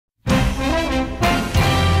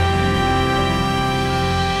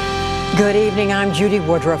Good evening, I'm Judy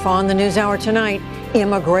Woodruff. On the NewsHour tonight,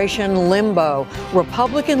 immigration limbo.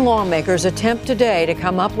 Republican lawmakers' attempt today to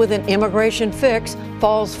come up with an immigration fix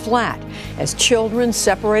falls flat as children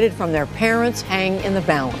separated from their parents hang in the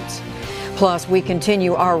balance. Plus, we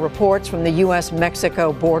continue our reports from the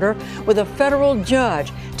U.S.-Mexico border with a federal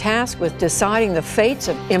judge tasked with deciding the fates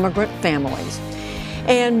of immigrant families.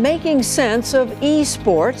 And making sense of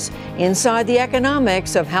esports inside the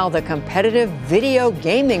economics of how the competitive video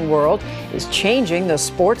gaming world is changing the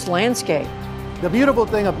sports landscape. The beautiful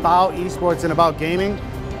thing about esports and about gaming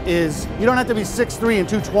is you don't have to be 6'3" and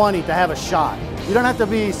 220 to have a shot. You don't have to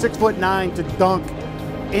be 6'9" to dunk.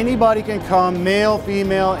 Anybody can come, male,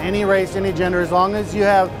 female, any race, any gender, as long as you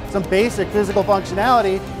have some basic physical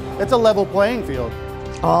functionality. It's a level playing field.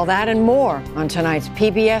 All that and more on tonight's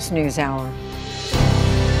PBS NewsHour.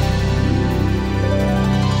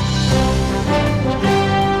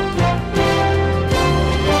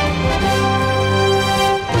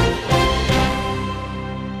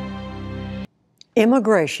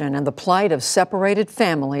 Immigration and the plight of separated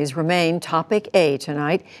families remain topic A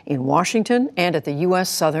tonight in Washington and at the U.S.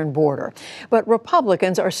 southern border. But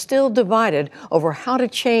Republicans are still divided over how to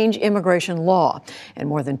change immigration law, and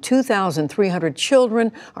more than 2,300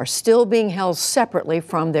 children are still being held separately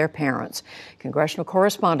from their parents. Congressional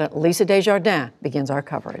correspondent Lisa Desjardins begins our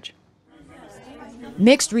coverage.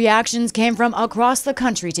 Mixed reactions came from across the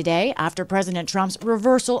country today after President Trump's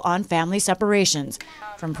reversal on family separations.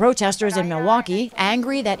 From protesters in Milwaukee,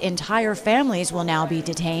 angry that entire families will now be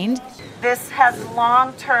detained. This has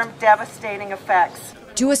long-term devastating effects.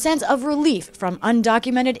 To a sense of relief from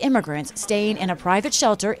undocumented immigrants staying in a private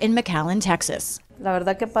shelter in McAllen, Texas.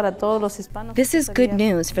 This is good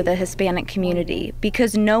news for the Hispanic community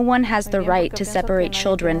because no one has the right to separate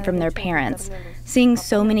children from their parents. Seeing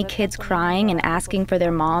so many kids crying and asking for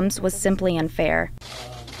their moms was simply unfair.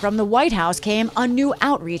 From the White House came a new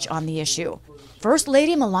outreach on the issue. First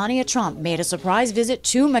Lady Melania Trump made a surprise visit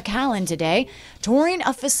to McAllen today, touring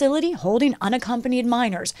a facility holding unaccompanied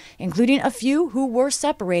minors, including a few who were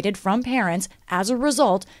separated from parents as a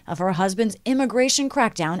result of her husband's immigration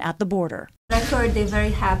crackdown at the border. I heard they're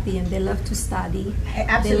very happy and they love to study.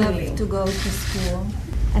 Absolutely. They love to go to school.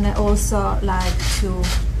 And I also like to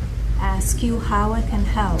ask you how I can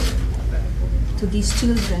help to these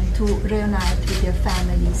children to reunite with their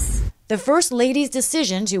families. The First Lady's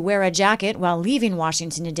decision to wear a jacket while leaving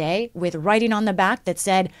Washington today, with writing on the back that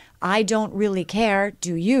said, "I don't really care,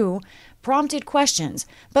 do you?" prompted questions,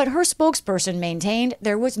 but her spokesperson maintained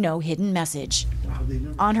there was no hidden message.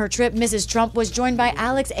 On her trip, Mrs. Trump was joined by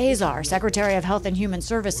Alex Azar, Secretary of Health and Human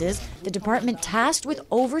Services, the department tasked with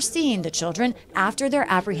overseeing the children after they're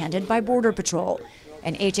apprehended by Border Patrol.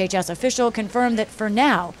 An HHS official confirmed that for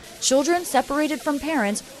now, children separated from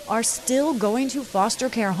parents are still going to foster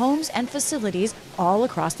care homes and facilities all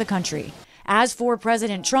across the country. As for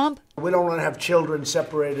President Trump, we don't want to have children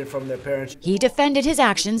separated from their parents. He defended his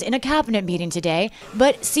actions in a cabinet meeting today,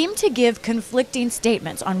 but seemed to give conflicting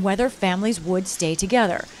statements on whether families would stay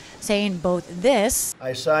together, saying both this.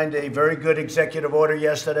 I signed a very good executive order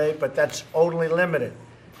yesterday, but that's only limited.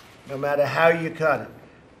 No matter how you cut it,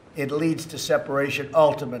 it leads to separation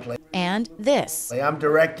ultimately. And this. I'm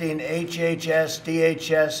directing HHS,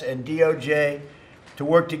 DHS, and DOJ to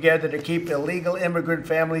work together to keep illegal immigrant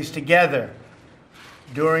families together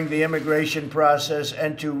during the immigration process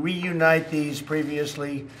and to reunite these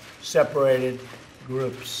previously separated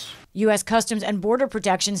groups. U.S. Customs and Border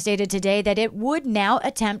Protection stated today that it would now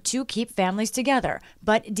attempt to keep families together,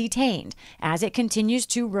 but detained, as it continues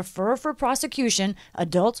to refer for prosecution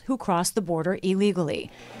adults who cross the border illegally.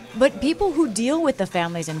 But people who deal with the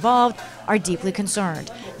families involved are deeply concerned.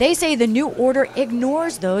 They say the new order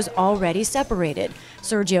ignores those already separated.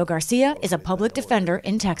 Sergio Garcia is a public defender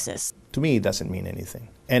in Texas. To me, it doesn't mean anything.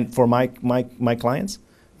 And for my clients,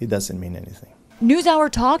 it doesn't mean anything. NewsHour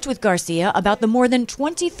talked with Garcia about the more than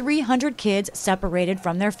 2,300 kids separated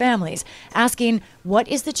from their families, asking what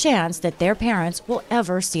is the chance that their parents will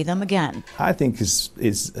ever see them again. I think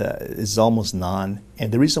is almost none.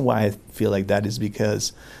 And the reason why I feel like that is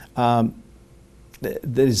because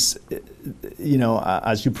there's,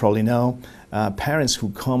 as you probably know, parents who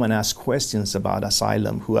come and ask questions about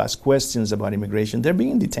asylum, who ask questions about immigration, they're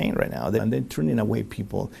being detained right now. And they're turning away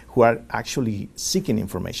people who are actually seeking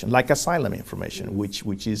information, like asylum information,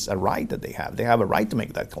 which is a right that they have. They have a right to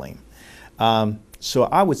make that claim. So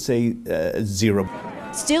I would say zero.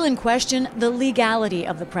 still in question the legality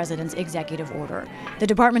of the president's executive order. The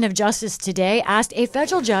Department of Justice today asked a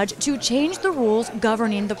federal judge to change the rules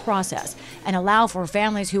governing the process and allow for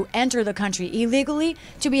families who enter the country illegally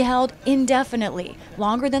to be held indefinitely,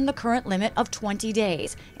 longer than the current limit of 20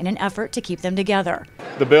 days, in an effort to keep them together.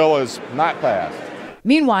 The bill is not passed.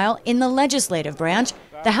 Meanwhile, in the legislative branch,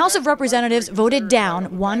 the House of Representatives voted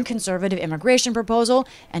down one conservative immigration proposal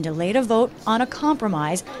and delayed a vote on a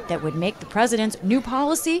compromise that would make the president's new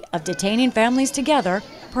policy of detaining families together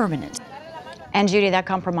permanent. And Judy, that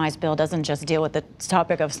compromise bill doesn't just deal with the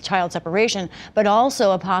topic of child separation, but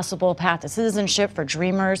also a possible path to citizenship for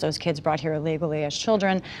dreamers, those kids brought here illegally as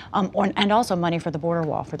children, and also money for the border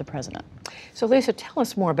wall for the president. So, Lisa, tell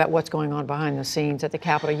us more about what's going on behind the scenes at the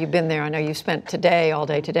Capitol. You've been there. I know you spent today, all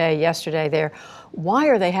day today, yesterday there. Why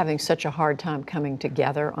are they having such a hard time coming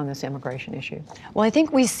together on this immigration issue? Well, I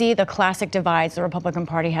think we see the classic divides the Republican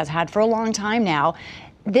Party has had for a long time now.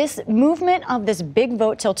 This movement of this big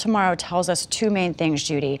vote till tomorrow tells us two main things,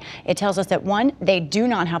 Judy. It tells us that, one, they do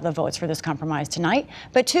not have the votes for this compromise tonight,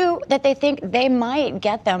 but two, that they think they might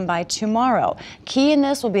get them by tomorrow. Key in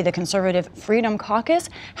this will be the Conservative Freedom Caucus.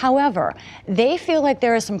 However, they feel like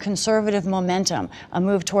there is some conservative momentum, a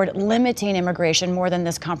move toward limiting immigration more than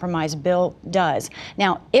this compromise bill does.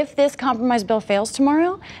 Now, if this compromise bill fails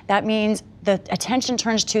tomorrow, that means the attention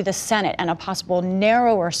turns to the Senate and a possible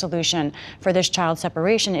narrower solution for this child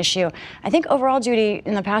separation issue. I think overall, Judy,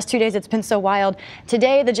 in the past 2 days, it's been so wild.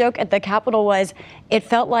 Today, the joke at the Capitol was, it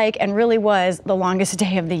felt like and really was the longest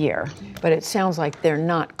day of the year. But it sounds like they're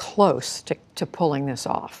not close to pulling this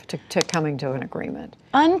off, to coming to an agreement.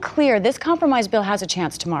 Unclear. This compromise bill has a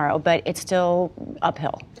chance tomorrow, but it's still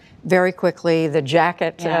uphill. Very quickly, the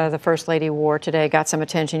jacket the First Lady wore today got some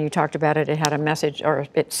attention. You talked about it. It had a message, or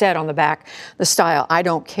it said on the back, the style, "I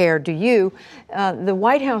don't care, do you?" The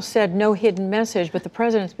White House said no hidden message, but the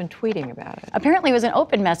president's been tweeting about it. Apparently, it was an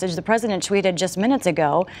open message. The president tweeted just minutes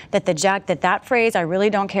ago that that phrase, "I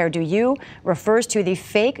really don't care, do you?" refers to the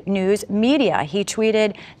fake news media. He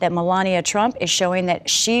tweeted that Melania Trump is showing that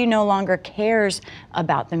she no longer cares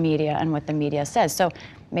about the media and what the media says. So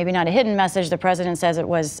maybe not a hidden message. The president says it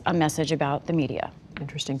was a message about the media.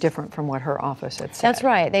 Interesting, different from what her office had said. That's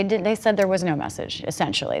right. They said there was no message,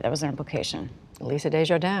 essentially. That was their implication. Lisa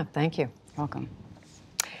Desjardins, thank you. Welcome.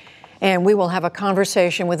 And we will have a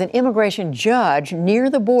conversation with an immigration judge near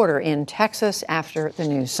the border in Texas after the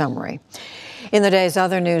news summary. In the day's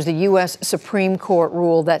other news, the U.S. Supreme Court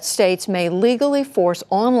ruled that states may legally force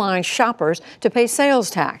online shoppers to pay sales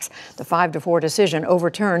tax. The 5-4 decision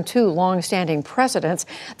overturned two long-standing precedents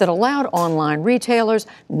that allowed online retailers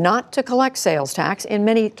not to collect sales tax in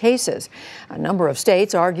many cases. A number of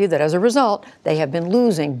states argue that as a result, they have been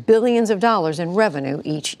losing billions of dollars in revenue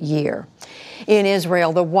each year. In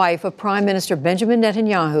Israel, the wife of Prime Minister Benjamin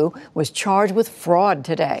Netanyahu was charged with fraud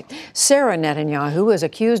today. Sarah Netanyahu is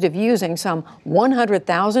accused of using some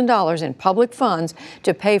 $100,000 in public funds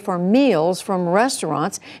to pay for meals from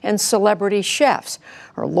restaurants and celebrity chefs.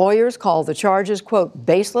 Her lawyers call the charges, quote,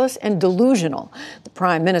 baseless and delusional. The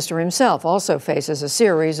prime minister himself also faces a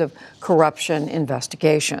series of corruption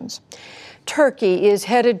investigations. Turkey is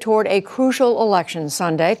headed toward a crucial election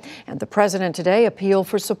Sunday, and the president today appealed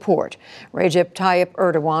for support. Recep Tayyip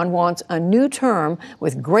Erdogan wants a new term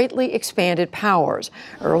with greatly expanded powers.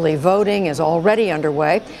 Early voting is already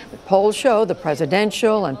underway, but polls show the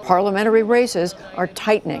presidential and parliamentary races are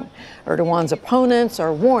tightening. Erdogan's opponents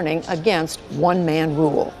are warning against one-man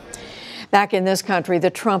rule. Back in this country, the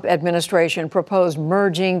Trump administration proposed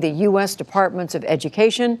merging the U.S. Departments of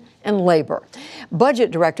Education and Labor.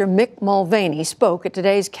 Budget Director Mick Mulvaney spoke at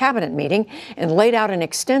today's cabinet meeting and laid out an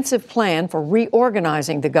extensive plan for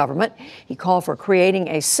reorganizing the government. He called for creating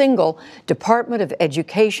a single Department of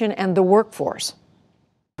Education and the Workforce.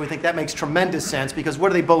 We think that makes tremendous sense because what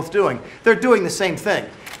are they both doing? They're doing the same thing.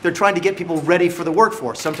 They're trying to get people ready for the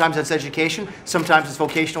workforce. Sometimes it's education, sometimes it's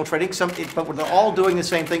vocational training, but they're all doing the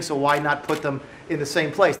same thing, so why not put them in the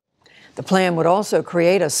same place? The plan would also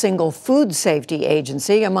create a single food safety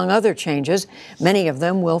agency, among other changes. Many of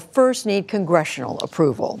them will first need congressional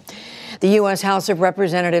approval. The U.S. House of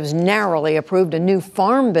Representatives narrowly approved a new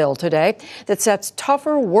farm bill today that sets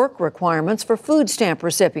tougher work requirements for food stamp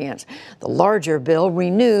recipients. The larger bill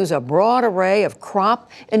renews a broad array of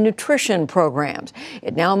crop and nutrition programs.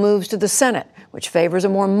 It now moves to the Senate, which favors a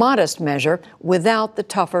more modest measure without the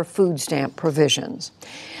tougher food stamp provisions.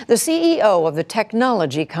 The CEO of the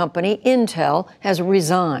technology company Intel has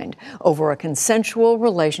resigned over a consensual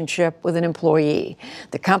relationship with an employee.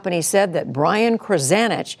 The company said that Brian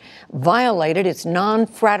Krzanich violated its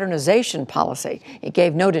non-fraternization policy. It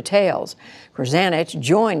gave no details. Krzanich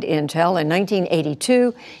joined Intel in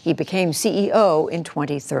 1982. He became CEO in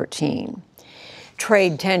 2013.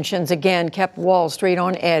 Trade tensions again kept Wall Street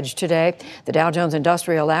on edge today. The Dow Jones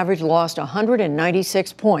Industrial Average lost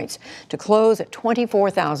 196 points to close at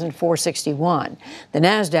 24,461. The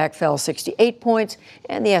Nasdaq fell 68 points,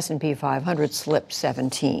 and the S&P 500 slipped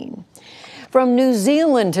 17. From New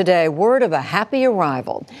Zealand today, word of a happy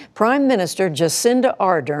arrival. Prime Minister Jacinda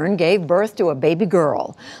Ardern gave birth to a baby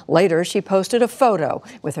girl. Later, she posted a photo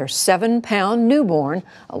with her 7-pound newborn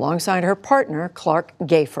alongside her partner, Clark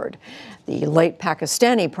Gayford. The late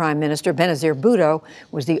Pakistani Prime Minister Benazir Bhutto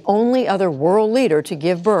was the only other world leader to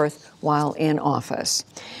give birth while in office.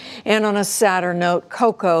 And on a sadder note,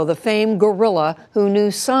 Coco, the famed gorilla who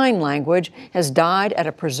knew sign language, has died at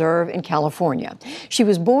a preserve in California. She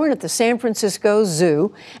was born at the San Francisco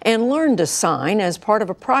Zoo and learned to sign as part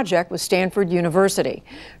of a project with Stanford University.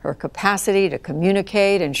 Her capacity to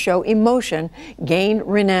communicate and show emotion gained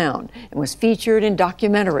renown and was featured in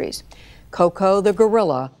documentaries. Coco the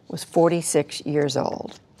gorilla was 46 years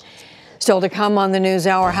old. Still to come on the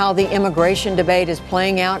NewsHour, how the immigration debate is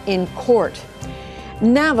playing out in court.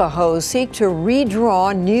 Navajos seek to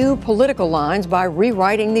redraw new political lines by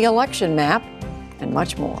rewriting the election map, and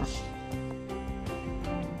much more.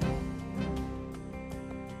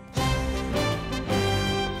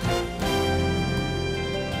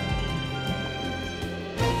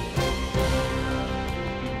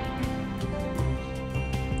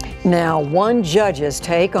 Now, one judge's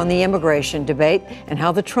take on the immigration debate and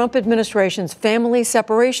how the Trump administration's family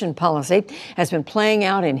separation policy has been playing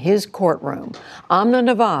out in his courtroom. Amna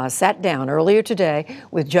Nawaz sat down earlier today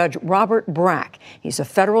with Judge Robert Brack. He's a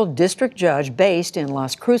federal district judge based in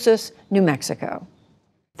Las Cruces, New Mexico.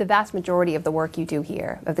 The vast majority of the work you do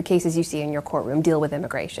here, of the cases you see in your courtroom, deal with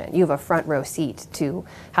immigration. You have a front row seat to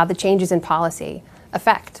how the changes in policy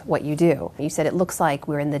affect what you do. You said it looks like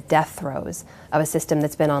we're in the death throes of a system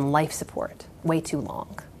that's been on life support way too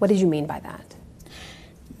long. What did you mean by that?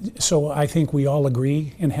 So I think we all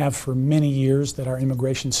agree and have for many years that our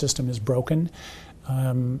immigration system is broken.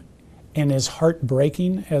 And as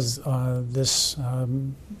heartbreaking as this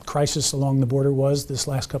crisis along the border was this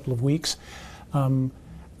last couple of weeks,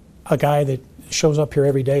 a guy that shows up here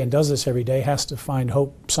every day and does this every day has to find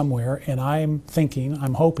hope somewhere. And I'm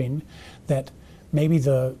hoping that maybe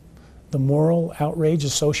the moral outrage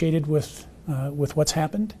associated with what's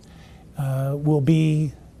happened will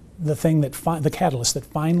be the thing that the catalyst that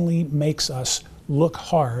finally makes us look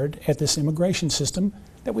hard at this immigration system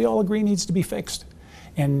that we all agree needs to be fixed.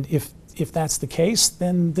 And if that's the case,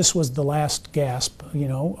 then this was the last gasp,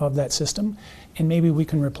 of that system, and maybe we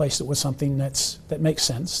can replace it with something that makes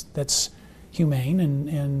sense, that's humane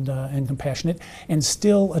and compassionate, and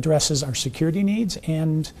still addresses our security needs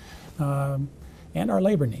and our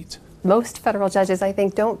labor needs. Most federal judges, I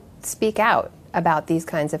think, don't speak out about these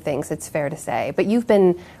kinds of things, it's fair to say. But you've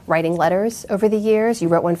been writing letters over the years. You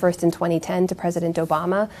wrote one first in 2010 to President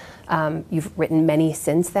Obama. You've written many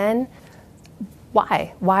since then.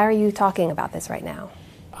 Why? Why are you talking about this right now?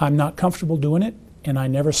 I'm not comfortable doing it, and I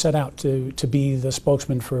never set out to be the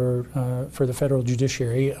spokesman for the federal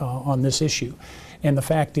judiciary on this issue. And the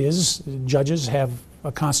fact is, judges have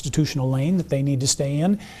a constitutional lane that they need to stay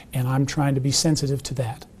in, and I'm trying to be sensitive to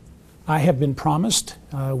that. I have been promised,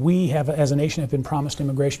 we have as a nation have been promised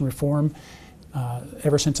immigration reform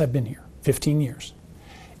ever since I've been here, 15 years.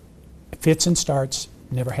 Fits and starts,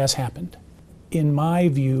 never has happened. In my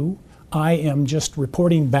view, I am just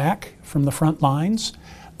reporting back from the front lines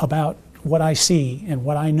about what I see and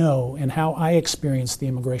what I know and how I experience the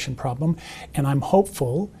immigration problem, and I'm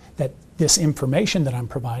hopeful that this information that I'm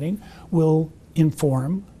providing will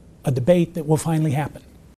inform a debate that will finally happen.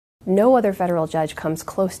 No other federal judge comes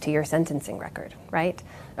close to your sentencing record, right?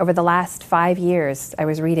 Over the last 5 years, I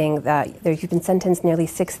was reading that you've been sentenced nearly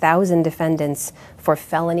 6,000 defendants for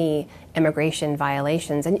felony immigration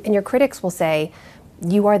violations. And your critics will say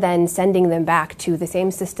you are then sending them back to the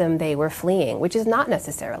same system they were fleeing, which is not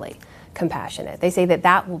necessarily compassionate. They say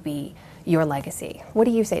that will be your legacy. What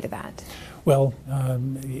do you say to that? Well,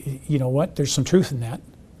 you know what? There's some truth in that.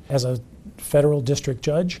 As a federal district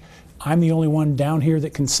judge, I'm the only one down here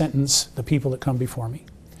that can sentence the people that come before me.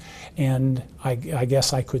 And I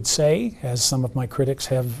guess I could say, as some of my critics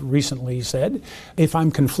have recently said, if I'm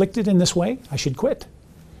conflicted in this way, I should quit.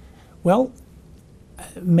 Well,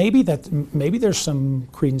 maybe there's some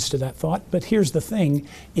credence to that thought, but here's the thing.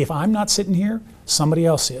 If I'm not sitting here, somebody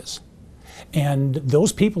else is. And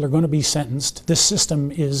those people are going to be sentenced. This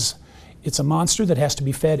system it's a monster that has to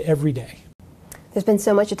be fed every day. There's been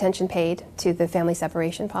so much attention paid to the family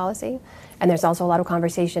separation policy, and there's also a lot of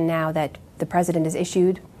conversation now that the president has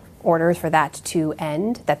issued orders for that to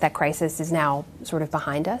end, that crisis is now sort of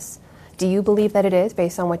behind us. Do you believe that it is,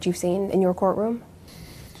 based on what you've seen in your courtroom?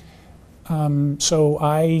 So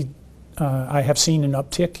I have seen an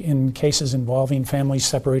uptick in cases involving families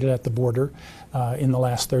separated at the border in the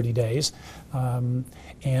last 30 days,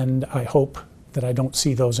 and I hope that I don't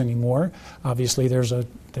see those anymore. Obviously, there's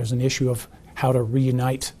an issue of how to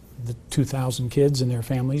reunite the 2,000 kids and their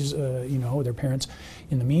families, their parents.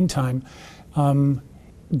 In the meantime,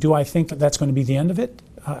 do I think that that's going to be the end of it?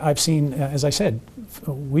 I've seen, as I said,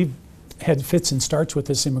 we've had fits and starts with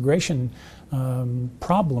this immigration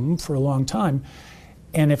problem for a long time,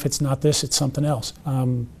 and if it's not this, it's something else.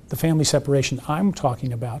 The family separation I'm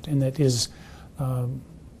talking about, and that is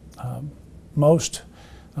most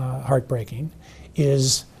heartbreaking,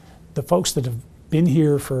 is the folks that have been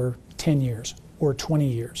here for 10 years or 20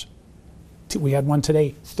 years. We had one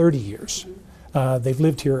today, 30 years. They've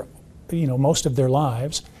lived here, most of their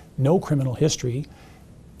lives, no criminal history.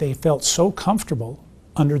 They felt so comfortable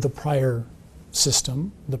under the prior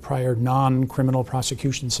system, the prior non-criminal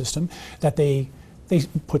prosecution system, that they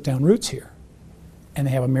put down roots here. And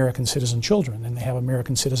they have American citizen children, and they have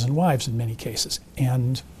American citizen wives in many cases.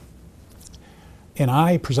 And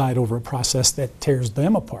I preside over a process that tears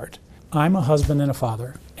them apart. I'm a husband and a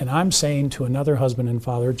father, and I'm saying to another husband and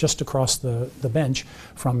father just across the bench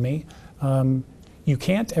from me, you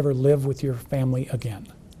can't ever live with your family again.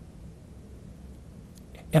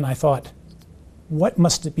 And I thought, what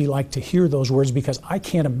must it be like to hear those words? Because I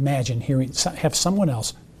can't imagine have someone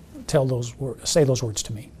else say those words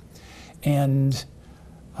to me. And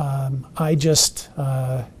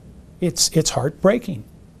it's heartbreaking.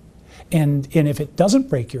 And if it doesn't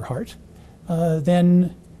break your heart,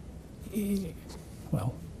 then,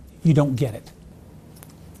 well, you don't get it.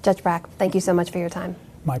 Judge Brack, thank you so much for your time.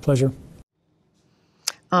 My pleasure.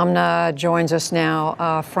 Amna joins us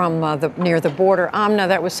now from near the border. Amna,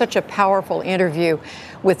 that was such a powerful interview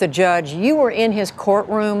with the judge. You were in his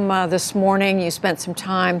courtroom this morning. You spent some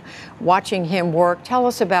time watching him work. Tell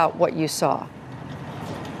us about what you saw.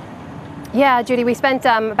 Yeah, Judy, we spent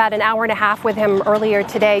about an hour and a half with him earlier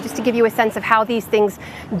today, just to give you a sense of how these things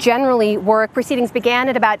generally work. Proceedings began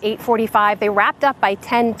at about 8:45. They wrapped up by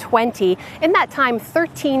 10:20. In that time,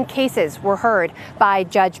 13 cases were heard by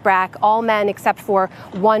Judge Brack, all men except for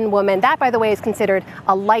one woman. That, by the way, is considered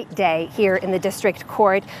a light day here in the district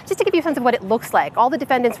court. Just to give you a sense of what it looks like, all the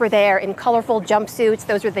defendants were there in colorful jumpsuits.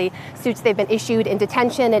 Those are the suits they've been issued in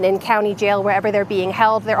detention and in county jail, wherever they're being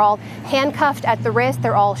held. They're all handcuffed at the wrist.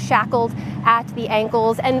 They're all shackled at the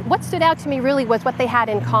ankles. And what stood out to me really was what they had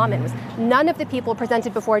in common. None of the people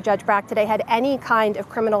presented before Judge Brack today had any kind of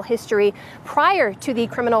criminal history prior to the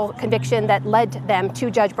criminal conviction that led them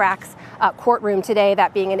to Judge Brack's courtroom today,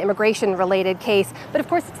 that being an immigration-related case. But of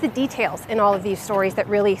course, it's the details in all of these stories that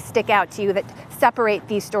really stick out to you, that separate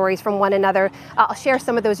these stories from one another. I'll share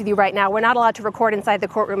some of those with you right now. We're not allowed to record inside the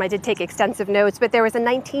courtroom. I did take extensive notes, but there was a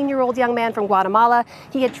 19-year-old young man from Guatemala.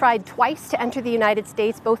 He had tried twice to enter the United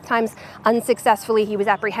States, both times unsuccessfully. He was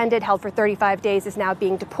apprehended, held for 35 days, is now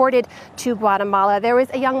being deported to Guatemala. There was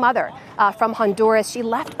a young mother from Honduras. She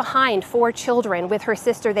left behind 4 children with her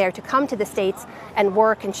sister there to come to the States and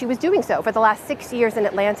work, and she was doing so for the last 6 years in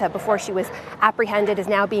Atlanta before she was apprehended, is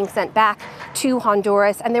now being sent back to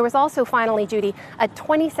Honduras. And there was also, finally, Judy, a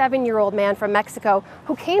 27-year-old man from Mexico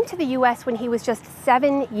who came to the U.S. when he was just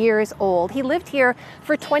 7 years old. He lived here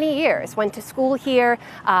for 20 years, went to school here,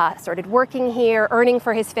 started working here, earning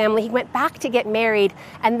for his family. He went back to get married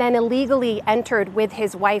and then illegally entered with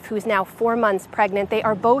his wife, who's now 4 months pregnant. They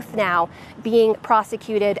are both now being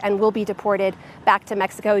prosecuted and will be deported back to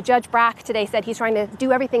Mexico. Judge Brack today said he's trying to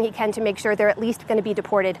do everything he can to make sure they're at least going to be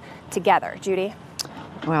deported together. Judy?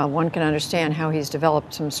 Well, one can understand how he's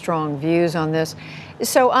developed some strong views on this.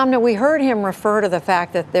 So, Amna, we heard him refer to the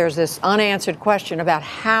fact that there's this unanswered question about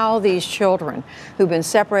how these children who've been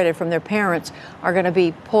separated from their parents are going to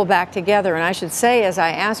be pulled back together. And I should say, as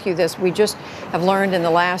I ask you this, we just have learned in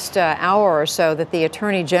the last hour or so that the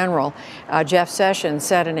Attorney General, Jeff Sessions,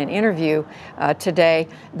 said in an interview today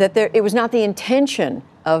that it was not the intention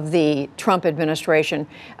of the Trump administration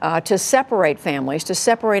to separate families, to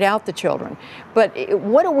separate out the children. But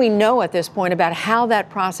what do we know at this point about how that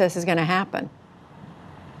process is going to happen?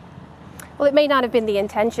 Well, it may not have been the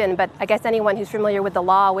intention, but I guess anyone who's familiar with the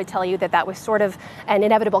law would tell you that that was sort of an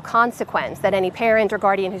inevitable consequence, that any parent or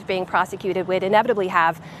guardian who's being prosecuted would inevitably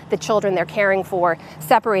have the children they're caring for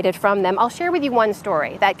separated from them. I'll share with you one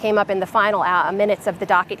story that came up in the final minutes of the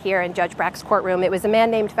docket here in Judge Brack's courtroom. It was a man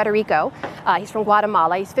named Federico. He's from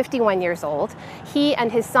Guatemala. He's 51 years old. He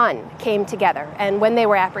and his son came together, and when they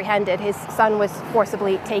were apprehended, his son was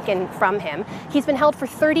forcibly taken from him. He's been held for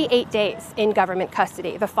 38 days in government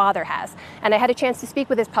custody, the father has. And I had a chance to speak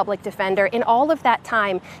with his public defender. In all of that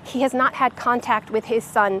time, he has not had contact with his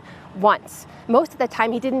son once. Most of the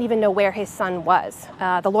time, he didn't even know where his son was.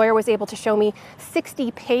 The lawyer was able to show me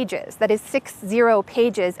 60 pages, that is 60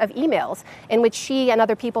 pages of emails in which she and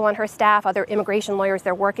other people on her staff, other immigration lawyers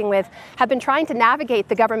they're working with, have been trying to navigate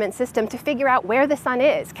the government system to figure out where the son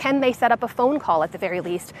is. Can they set up a phone call at the very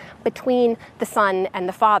least between the son and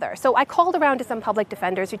the father? So I called around to some public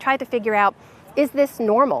defenders who tried to figure out, is this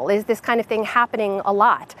normal? Is this kind of thing happening a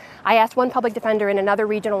lot? I asked one public defender in another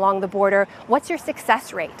region along the border, what's your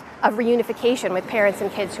success rate of reunification with parents and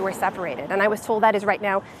kids who are separated? And I was told that is right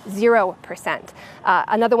now 0%.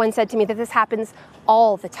 Another one said to me that this happens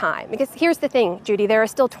all the time. Because here's the thing, Judy, there are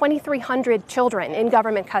still 2,300 children in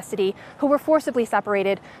government custody who were forcibly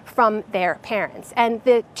separated from their parents. And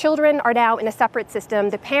the children are now in a separate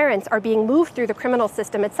system. The parents are being moved through the criminal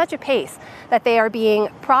system at such a pace that they are being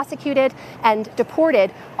prosecuted and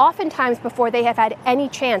deported, oftentimes before they have had any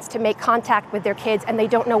chance to make contact with their kids, and they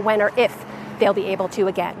don't know when or if they'll be able to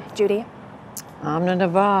again. Judy? Amna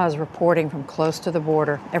Nawaz reporting from close to the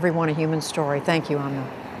border. Everyone a human story. Thank you, Amna.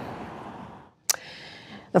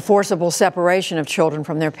 The forcible separation of children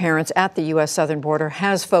from their parents at the U.S. southern border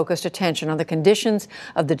has focused attention on the conditions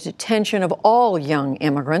of the detention of all young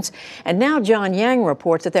immigrants. And now John Yang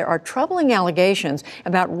reports that there are troubling allegations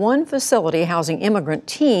about one facility housing immigrant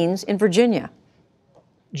teens in Virginia.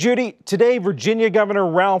 Judy, today Virginia Governor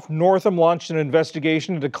Ralph Northam launched an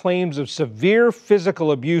investigation into claims of severe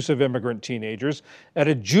physical abuse of immigrant teenagers at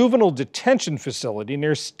a juvenile detention facility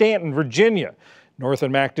near Stanton, Virginia.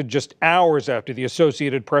 Northam acted just hours after the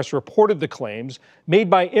Associated Press reported the claims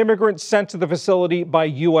made by immigrants sent to the facility by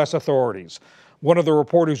U.S. authorities. One of the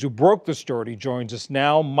reporters who broke the story joins us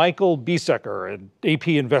now, Michael Biesecker, an AP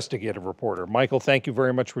investigative reporter. Michael, thank you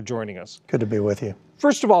very much for joining us. Good to be with you.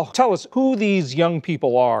 First of all, tell us who these young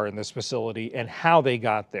people are in this facility and how they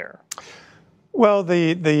got there. Well,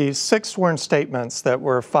 the 6 sworn statements that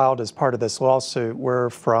were filed as part of this lawsuit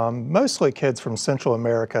were from mostly kids from Central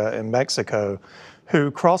America and Mexico who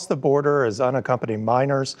crossed the border as unaccompanied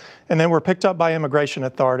minors and then were picked up by immigration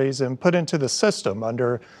authorities and put into the system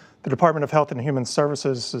under the Department of Health and Human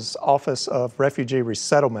Services' Office of Refugee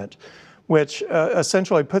Resettlement, which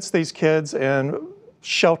essentially puts these kids in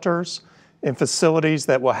shelters, in facilities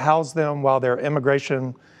that will house them while their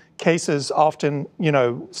immigration cases, often,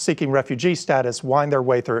 seeking refugee status, wind their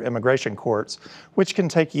way through immigration courts, which can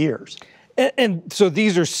take years. And so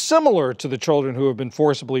these are similar to the children who have been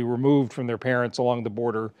forcibly removed from their parents along the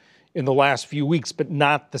border in the last few weeks, but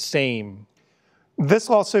not the same. This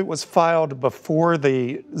lawsuit was filed before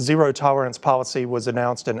the zero tolerance policy was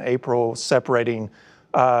announced in April, separating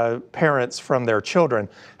parents from their children.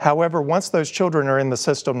 However, once those children are in the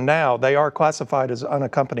system now, they are classified as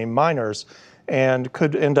unaccompanied minors and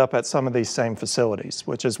could end up at some of these same facilities,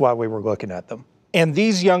 which is why we were looking at them. And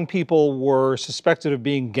these young people were suspected of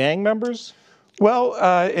being gang members? Well,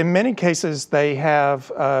 in many cases, they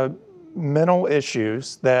have mental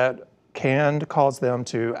issues that can cause them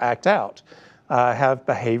to act out, have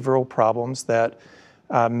behavioral problems that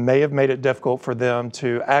may have made it difficult for them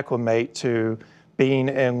to acclimate to being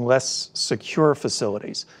in less secure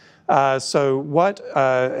facilities. So what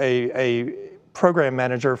a program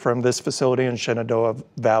manager from this facility in Shenandoah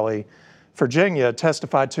Valley, Virginia,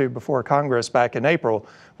 testified to before Congress back in April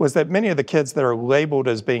was that many of the kids that are labeled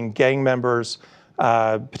as being gang members,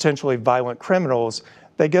 potentially violent criminals,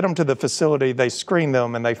 they get them to the facility, they screen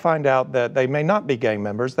them, and they find out that they may not be gang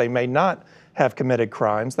members, they may not have committed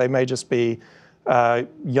crimes, they may just be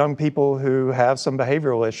young people who have some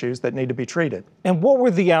behavioral issues that need to be treated. And what were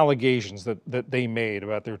the allegations that they made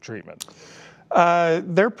about their treatment?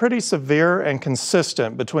 They're pretty severe and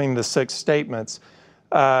consistent between the 6 statements.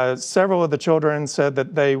 Several of the children said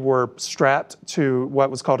that they were strapped to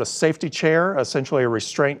what was called a safety chair, essentially a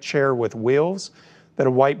restraint chair with wheels, that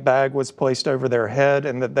a white bag was placed over their head,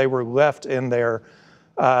 and that they were left in there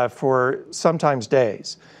for sometimes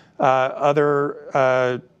days.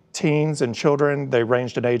 Other teens and children, they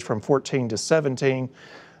ranged in age from 14 to 17,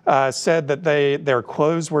 said that their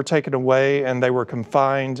clothes were taken away and they were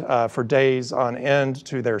confined for days on end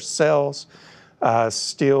to their cells.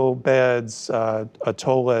 steel beds, a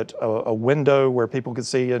toilet, a window where people could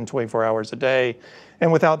see in 24 hours a day.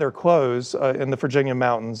 And without their clothes in the Virginia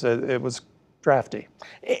mountains, it was drafty.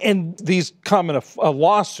 And these come in a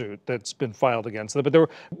lawsuit that's been filed against them, but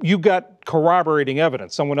you got corroborating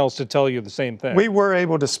evidence, someone else to tell you the same thing. We were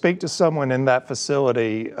able to speak to someone in that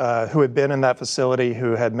facility who had been in that facility,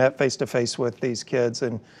 who had met face-to-face with these kids,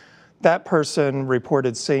 and that person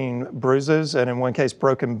reported seeing bruises and in one case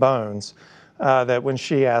broken bones, that when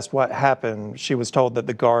she asked what happened, she was told that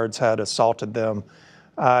the guards had assaulted them.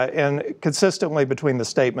 And consistently between the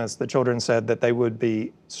statements, the children said that they would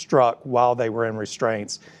be struck while they were in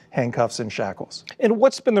restraints, handcuffs and shackles. And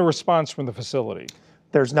what's been the response from the facility?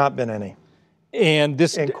 There's not been any. And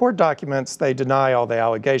in court documents, they deny all the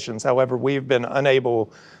allegations. However, we've been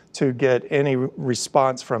unable to get any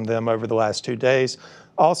response from them over the last 2 days.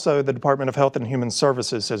 Also, the Department of Health and Human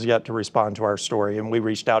Services has yet to respond to our story, and we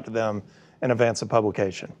reached out to them in advance of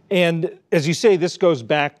publication. And as you say, this goes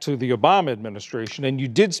back to the Obama administration, and you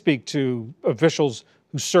did speak to officials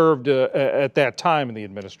who served at that time in the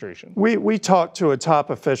administration. We talked to a top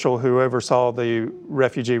official who oversaw the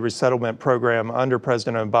refugee resettlement program under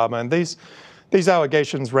President Obama, and these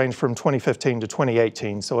allegations range from 2015 to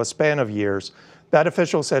 2018, so a span of years. That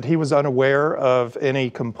official said he was unaware of any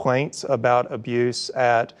complaints about abuse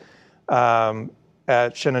at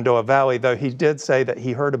Shenandoah Valley, though he did say that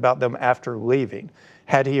he heard about them after leaving.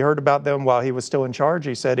 Had he heard about them while he was still in charge,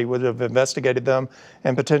 he said he would have investigated them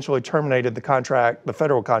and potentially terminated the contract, the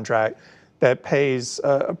federal contract, that pays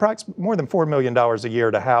approximately more than $4 million a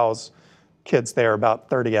year to house kids there, about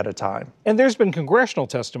 30 at a time. And there's been congressional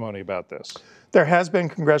testimony about this. There has been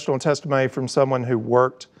congressional testimony from someone who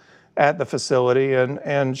worked at the facility,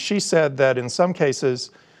 and she said that in some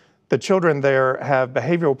cases, the children there have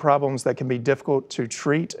behavioral problems that can be difficult to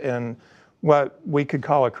treat in what we could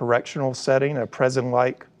call a correctional setting, a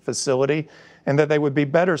prison-like facility, and that they would be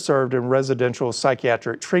better served in residential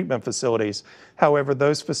psychiatric treatment facilities. However,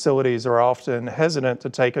 those facilities are often hesitant to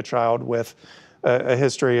take a child with a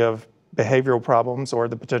history of behavioral problems or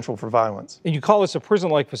the potential for violence. And you call this a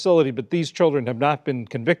prison-like facility, but these children have not been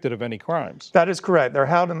convicted of any crimes. That is correct. They're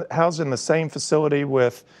housed in the same facility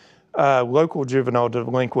with local juvenile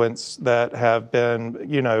delinquents that have been,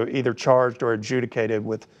 either charged or adjudicated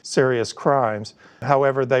with serious crimes.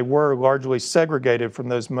 However, they were largely segregated from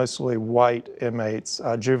those mostly white inmates,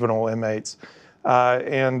 juvenile inmates.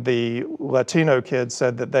 And the Latino kids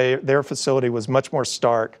said that their facility was much more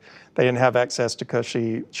stark. They didn't have access to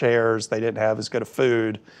cushy chairs. They didn't have as good of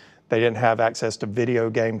food. They didn't have access to video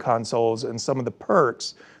game consoles, and some of the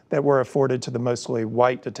perks that were afforded to the mostly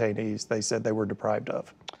white detainees, they said they were deprived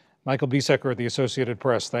of. Michael Biesecker at the Associated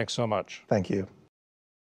Press, thanks so much. Thank you.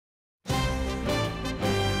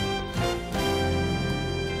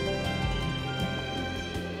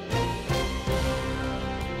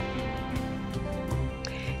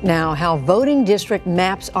 Now, how voting district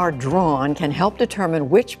maps are drawn can help determine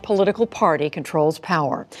which political party controls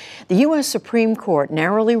power. The U.S. Supreme Court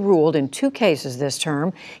narrowly ruled in 2 cases this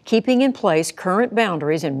term, keeping in place current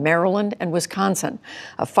boundaries in Maryland and Wisconsin.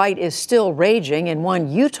 A fight is still raging in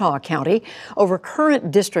one Utah county over current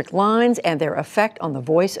district lines and their effect on the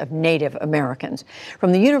voice of Native Americans.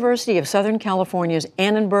 From the University of Southern California's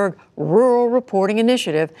Annenberg Rural Reporting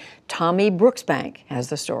Initiative, Tommy Brooksbank has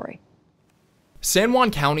the story. San Juan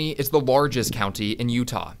County is the largest county in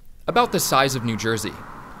Utah, about the size of New Jersey.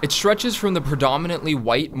 It stretches from the predominantly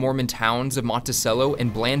white Mormon towns of Monticello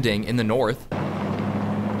and Blanding in the north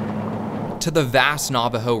to the vast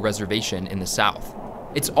Navajo reservation in the south.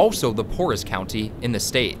 It's also the poorest county in the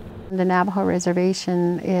state. The Navajo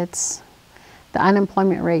reservation, the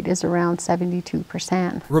unemployment rate is around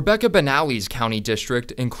 72%. Rebecca Benally's county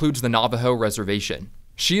district includes the Navajo reservation.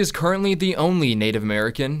 She is currently the only Native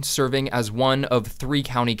American serving as one of 3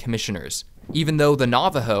 county commissioners, even though the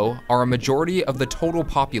Navajo are a majority of the total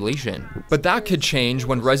population. But that could change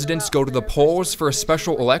when residents go to the polls for a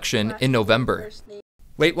special election in November.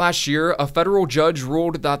 Late last year, a federal judge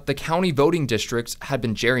ruled that the county voting districts had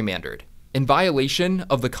been gerrymandered, in violation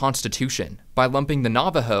of the Constitution, by lumping the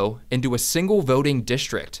Navajo into a single voting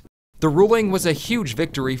district. The ruling was a huge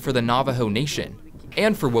victory for the Navajo Nation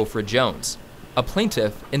and for Wilfred Jones, a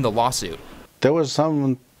plaintiff in the lawsuit. There was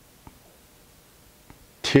some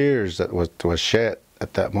tears that was shed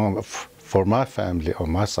at that moment for my family on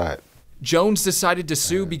my side. Jones decided to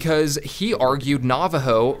sue because he argued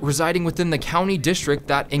Navajo residing within the county district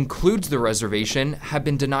that includes the reservation had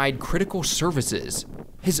been denied critical services.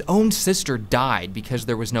 His own sister died because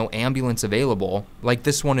there was no ambulance available, like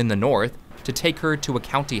this one in the north, to take her to a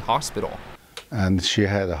county hospital. And she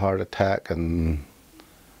had a heart attack, and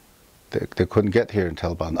They couldn't get here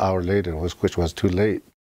until about an hour later, which was too late.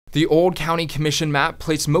 The old county commission map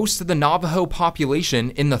placed most of the Navajo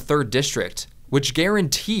population in the 3rd district, which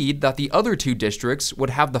guaranteed that the other 2 districts would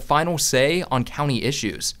have the final say on county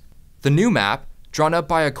issues. The new map, drawn up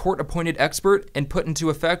by a court-appointed expert and put into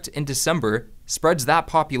effect in December, spreads that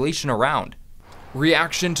population around.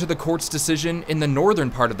 Reaction to the court's decision in the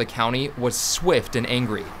northern part of the county was swift and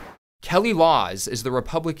angry. Kelly Laws is the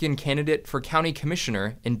Republican candidate for county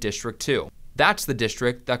commissioner in District 2. That's the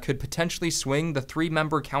district that could potentially swing the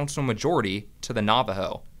 3-member council majority to the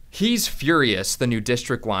Navajo. He's furious the new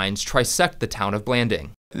district lines trisect the town of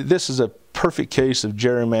Blanding. This is a perfect case of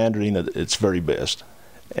gerrymandering at its very best.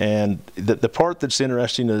 And the part that's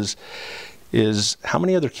interesting is how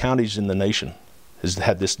many other counties in the nation has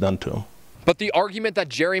had this done to them? But the argument that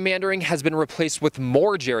gerrymandering has been replaced with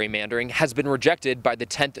more gerrymandering has been rejected by the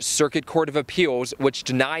 10th Circuit Court of Appeals, which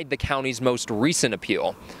denied the county's most recent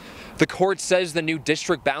appeal. The court says the new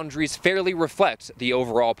district boundaries fairly reflect the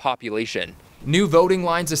overall population. New voting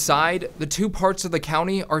lines aside, the 2 parts of the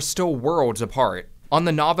county are still worlds apart. On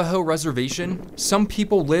the Navajo reservation, some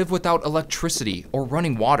people live without electricity or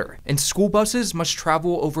running water, and school buses must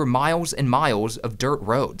travel over miles and miles of dirt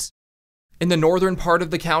roads. In the northern part of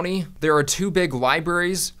the county, there are 2 big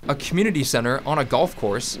libraries, a community center on a golf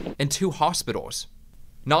course, and 2 hospitals.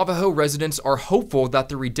 Navajo residents are hopeful that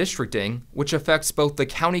the redistricting, which affects both the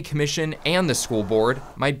county commission and the school board,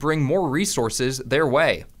 might bring more resources their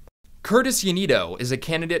way. Curtis Yanito is a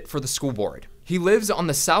candidate for the school board. He lives on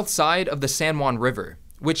the south side of the San Juan River,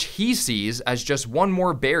 which he sees as just one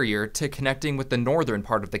more barrier to connecting with the northern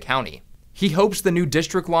part of the county. He hopes the new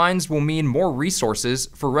district lines will mean more resources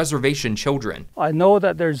for reservation children. I know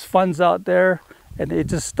that there's funds out there, and it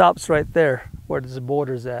just stops right there where the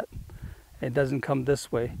border's at. It doesn't come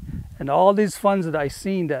this way. And all these funds that I've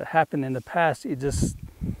seen that happened in the past, it just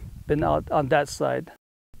been out on that side.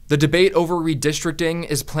 The debate over redistricting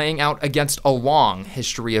is playing out against a long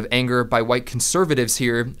history of anger by white conservatives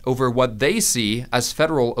here over what they see as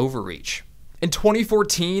federal overreach. In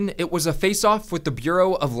 2014, it was a face-off with the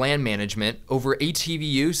Bureau of Land Management over ATV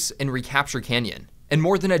use in Recapture Canyon. And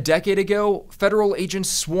more than a decade ago, federal agents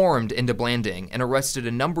swarmed into Blanding and arrested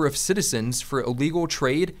a number of citizens for illegal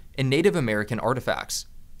trade in Native American artifacts.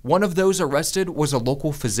 One of those arrested was a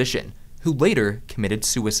local physician, who later committed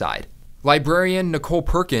suicide. Librarian Nicole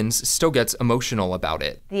Perkins still gets emotional about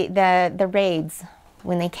it. The raids,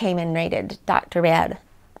 when they came and raided Dr. Ed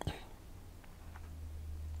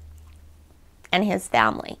and his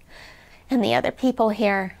family and the other people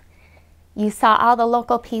here, you saw all the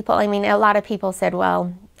local people. I mean, a lot of people said,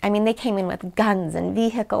 well, I mean, they came in with guns and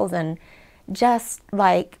vehicles and just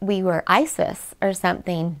like we were ISIS or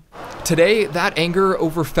something. Today, that anger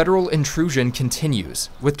over federal intrusion continues,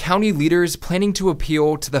 with county leaders planning to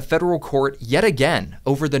appeal to the federal court yet again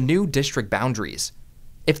over the new district boundaries.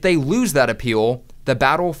 If they lose that appeal, the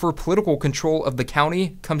battle for political control of the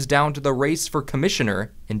county comes down to the race for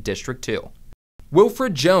commissioner in District 2.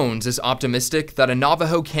 Wilfred Jones is optimistic that a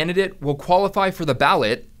Navajo candidate will qualify for the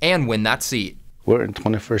ballot and win that seat. We're in the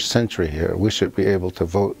 21st century here. We should be able to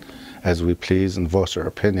vote as we please and voice our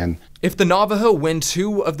opinion. If the Navajo win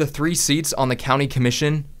 2 of the 3 seats on the county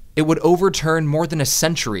commission, it would overturn more than a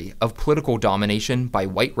century of political domination by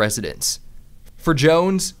white residents. For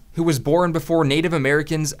Jones, who was born before Native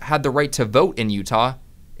Americans had the right to vote in Utah,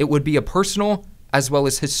 it would be a personal as well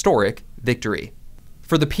as historic victory.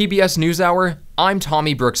 For the PBS NewsHour, I'm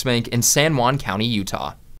Tommy Brooksbank in San Juan County,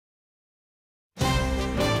 Utah.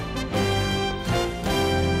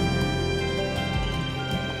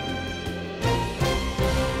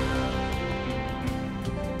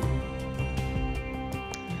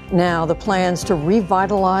 Now, the plans to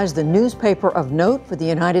revitalize the newspaper of note for the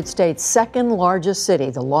United States' second largest city,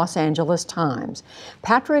 the Los Angeles Times.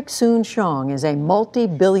 Patrick Soon-Shiong is a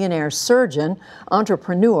multi-billionaire surgeon,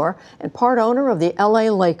 entrepreneur, and part owner of the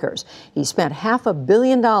LA Lakers. He spent $500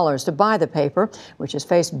 million to buy the paper, which has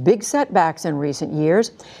faced big setbacks in recent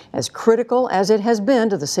years. As critical as it has been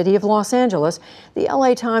to the city of Los Angeles, the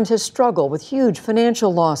LA Times has struggled with huge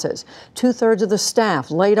financial losses. 2/3 of the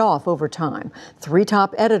staff laid off over time. 3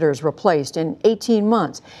 top editors replaced in 18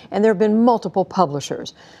 months, and there have been multiple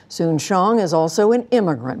publishers. Soon-Shiong is also an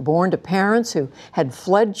immigrant born to parents who had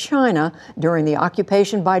fled China during the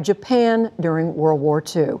occupation by Japan during World War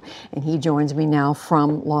II. And he joins me now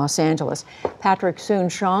from Los Angeles. Patrick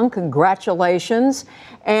Soon-Shiong, congratulations.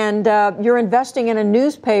 And you're investing in a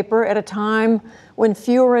newspaper at a time when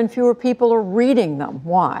fewer and fewer people are reading them.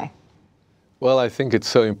 Why? Well, I think it's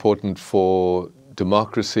so important for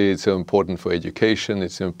democracy, it's so important for education,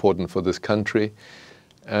 it's so important for this country.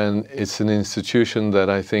 And it's an institution that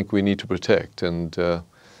I think we need to protect. And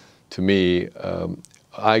to me,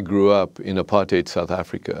 I grew up in apartheid South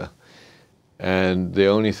Africa, and the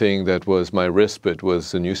only thing that was my respite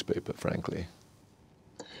was the newspaper, frankly.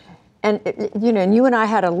 And, you know, and you and I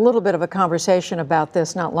had a little bit of a conversation about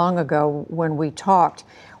this not long ago when we talked.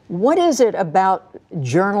 What is it about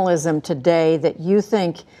journalism today that you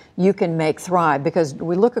think you can make thrive? Because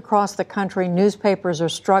we look across the country, newspapers are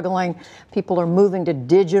struggling, people are moving to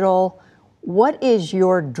digital. What is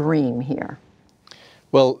your dream here?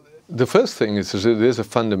 Well, the first thing is there's a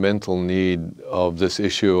fundamental need of this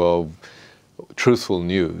issue of truthful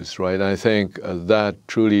news, right? I think that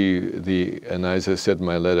truly and as I said in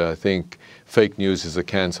my letter, I think fake news is a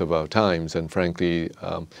cancer of our times, and frankly,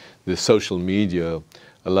 the social media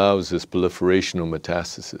allows this proliferation of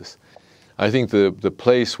metastasis. I think the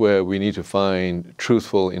place where we need to find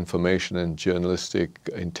truthful information and journalistic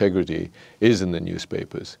integrity is in the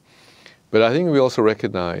newspapers. But I think we also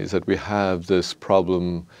recognize that we have this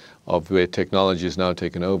problem of where technology is now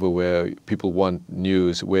taken over, where people want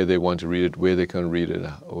news, where they want to read it, where they can read it,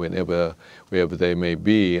 wherever they may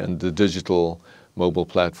be, and the digital mobile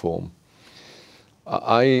platform.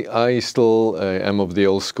 I still am of the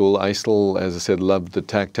old school. I still, as I said, love the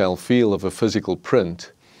tactile feel of a physical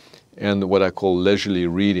print and what I call leisurely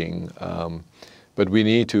reading. But we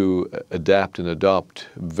need to adapt and adopt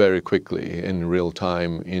very quickly in real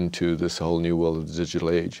time into this whole new world of the digital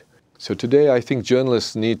age. So today I think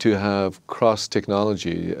journalists need to have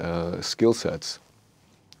cross-technology skill sets.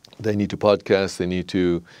 They need to podcast, they need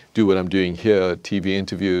to do what I'm doing here, TV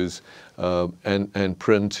interviews and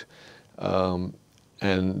print.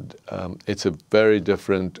 It's a very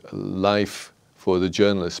different life for the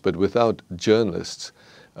journalists, but without journalists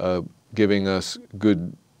giving us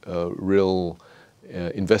good, real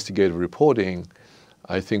investigative reporting,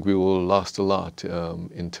 I think we will lose a lot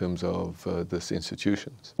in terms of this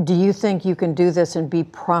institutions. Do you think you can do this and be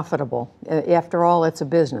profitable? After all, it's a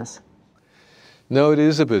business. No, it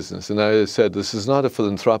is a business. And I said, this is not a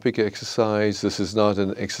philanthropic exercise. This is not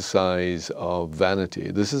an exercise of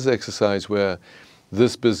vanity. This is an exercise where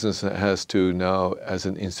this business has to now, as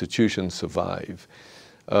an institution, survive.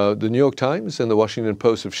 The New York Times and the Washington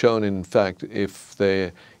Post have shown, in fact, if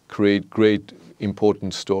they create great,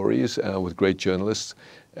 important stories with great journalists,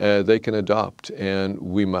 they can adopt, and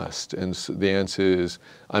we must. And so the answer is,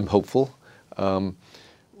 I'm hopeful.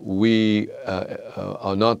 We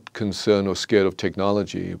are not concerned or scared of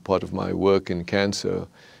technology. Part of my work in cancer,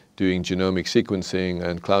 doing genomic sequencing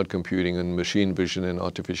and cloud computing and machine vision and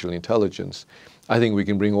artificial intelligence, I think we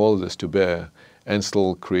can bring all of this to bear and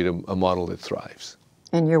still create a model that thrives.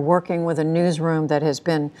 And you're working with a newsroom that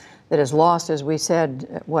has lost, as we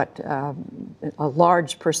said, a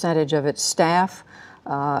large percentage of its staff,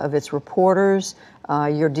 of its reporters.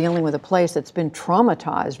 You're dealing with a place that's been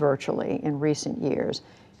traumatized virtually in recent years.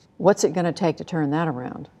 What's it going to take to turn that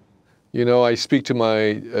around? You know, I speak to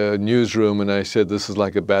my newsroom and I said this is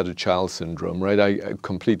like a battered child syndrome, right? I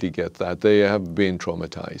completely get that. They have been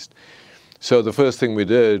traumatized. So the first thing we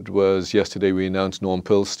did was yesterday we announced Norm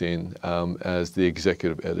Pilstein as the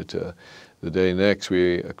executive editor. The day next,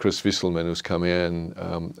 Chris Wisselman, who's come in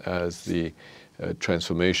as the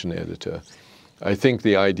transformation editor. I think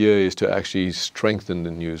the idea is to actually strengthen the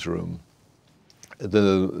newsroom.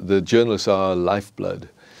 The journalists are lifeblood.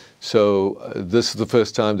 So this is the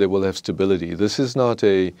first time they will have stability. This is not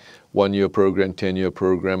a one-year program, 10-year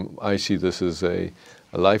program. I see this as a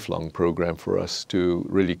lifelong program for us to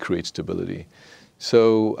really create stability.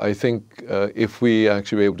 So I think if we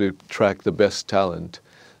actually are able to track the best talent,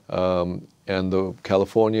 and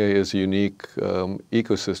California is a unique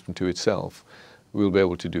ecosystem to itself, we'll be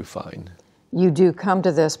able to do fine. You do come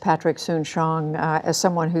to this, Patrick Soon-Shiong, as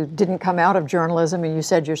someone who didn't come out of journalism, and you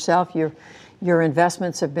said yourself your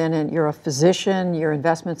investments have been in, you're a physician, your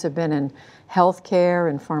investments have been in healthcare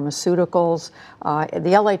and pharmaceuticals.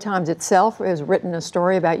 The LA Times itself has written a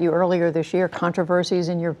story about you earlier this year, controversies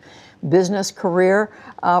in your business career.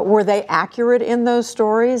 Were they accurate in those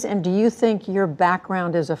stories? And do you think your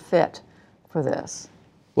background is a fit for this?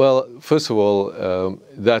 Well, first of all,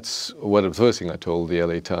 that's the first thing I told the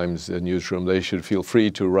LA Times newsroom. They should feel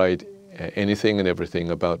free to write anything and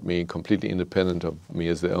everything about me, completely independent of me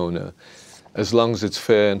as the owner, as long as it's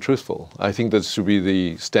fair and truthful. I think that should be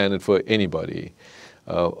the standard for anybody.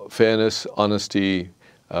 Fairness, honesty,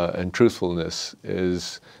 and truthfulness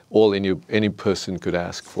is all any person could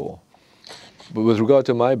ask for. But with regard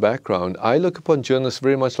to my background, I look upon journalists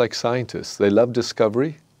very much like scientists. They love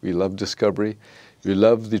discovery. We love discovery. We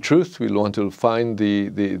love the truth. We want to find the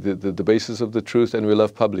basis of the truth, and we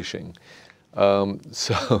love publishing.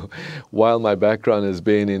 So while my background has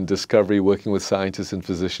been in discovery, working with scientists and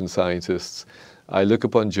physician scientists, I look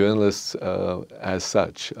upon journalists as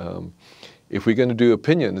such. If we're going to do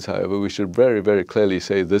opinions, however, we should very, very clearly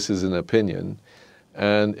say this is an opinion,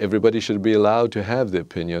 and everybody should be allowed to have the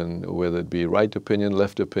opinion, whether it be right opinion,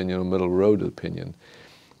 left opinion, or middle road opinion.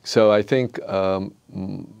 So I think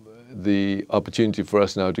the opportunity for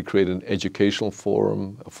us now to create an educational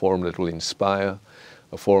forum, a forum that will inspire,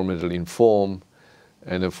 a forum that will inform,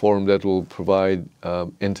 and a forum that will provide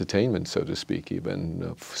entertainment, so to speak,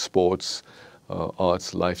 even sports,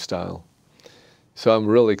 arts, lifestyle. So I'm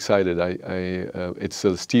really excited. It's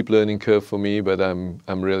a steep learning curve for me, but I'm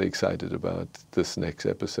really excited about this next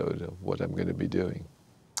episode of what I'm going to be doing.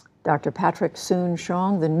 Dr. Patrick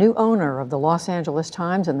Soon-Shiong, the new owner of the Los Angeles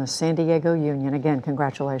Times and the San Diego Union. Again,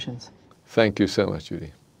 congratulations. Thank you so much,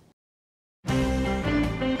 Judy.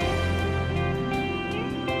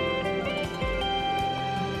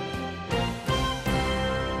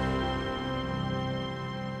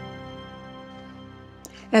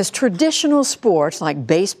 As traditional sports like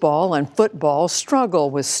baseball and football struggle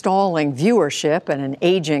with stalling viewership and an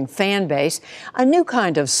aging fan base, a new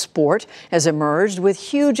kind of sport has emerged with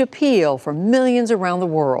huge appeal for millions around the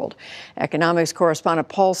world. Economics correspondent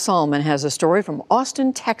Paul Salman has a story from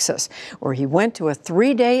Austin, Texas, where he went to a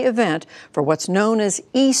 3-day event for what's known as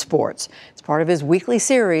esports. It's part of his weekly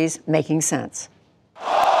series, Making Sense.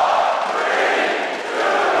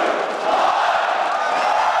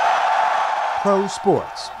 Pro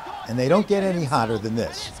sports, and they don't get any hotter than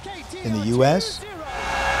this. In the US,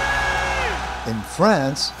 in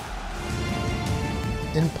France,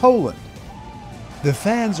 in Poland. The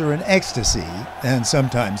fans are in ecstasy, and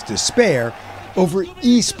sometimes despair, over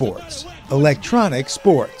esports, electronic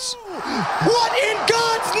sports. What in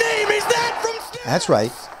God's name is that from... That's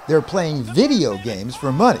right, they're playing video games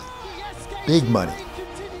for money. Big money.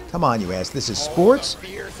 Come on, you ask, this is sports?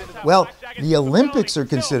 Well, the Olympics are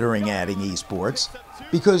considering adding esports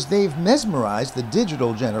because they've mesmerized the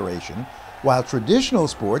digital generation, while traditional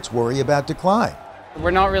sports worry about decline.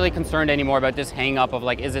 We're not really concerned anymore about this hang-up of,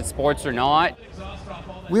 like, is it sports or not?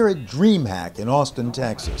 We're at DreamHack in Austin,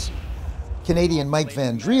 Texas. Canadian Mike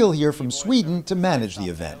Van Driel here from Sweden to manage the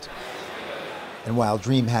event. And while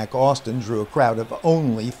DreamHack Austin drew a crowd of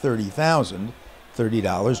only 30,000,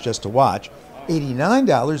 $30 just to watch,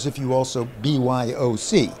 $89 if you also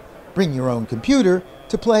BYOC, bring your own computer,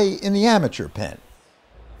 to play in the amateur pen.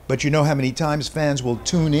 But you know how many times fans will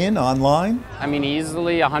tune in online? I mean,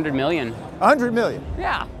 easily 100 million. 100 million?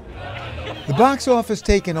 Yeah. The box office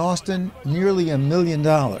take in Austin, nearly $1 million.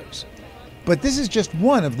 But this is just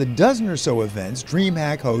one of the dozen or so events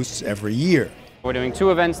DreamHack hosts every year. We're doing 2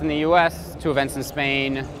 events in the US, 2 events in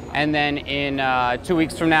Spain, and then in 2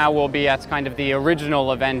 weeks from now we'll be at kind of the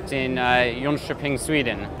original event in Jönköping,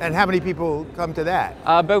 Sweden. And how many people come to that?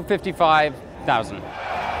 About 55,000. In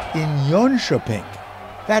Jönköping.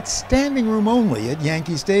 That's standing room only at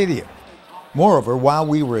Yankee Stadium. Moreover, while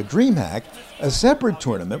we were at DreamHack, a separate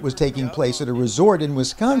tournament was taking place at a resort in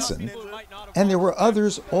Wisconsin, and there were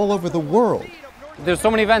others all over the world. There's so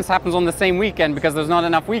many events happens on the same weekend because there's not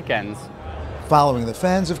enough weekends. Following the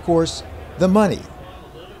fans, of course, the money.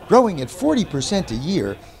 Growing at 40% a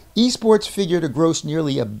year, esports figure to gross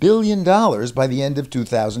nearly $1 billion by the end of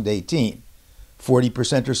 2018.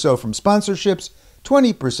 40% or so from sponsorships,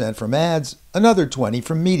 20% from ads, another 20%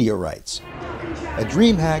 from media rights. At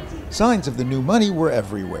DreamHack, signs of the new money were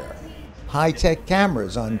everywhere. High-tech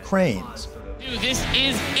cameras on cranes. This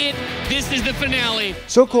is it. This is the finale.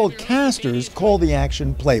 So-called casters call the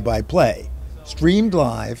action play-by-play, streamed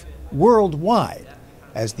live, worldwide,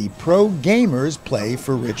 as the pro gamers play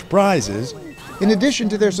for rich prizes, in addition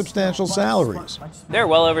to their substantial salaries. They're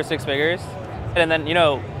well over 6 figures. And then, you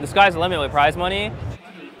know, the sky's the limit with prize money.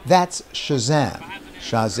 That's Shazam,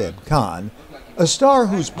 Shazeb Khan, a star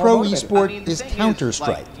whose pro esport is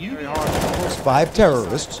Counter-Strike. 5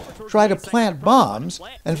 terrorists try to plant bombs,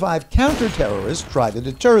 and 5 counter-terrorists try to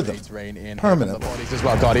deter them permanently. As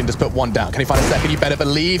well, Guardian just put one down. Can he find a second? You better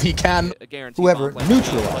believe he can. Whoever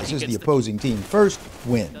neutralizes the opposing team first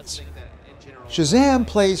wins. Shazam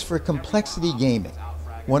plays for Complexity Gaming,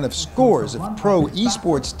 one of scores of pro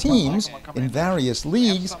esports teams in various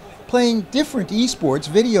leagues playing different esports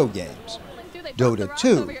video games. Dota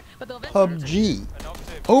 2, PUBG,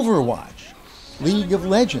 Overwatch, League of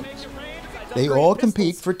Legends. They all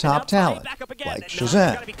compete for top talent, like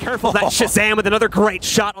Shazam. Be careful, that Shazam with another great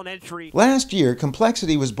shot on entry. Last year,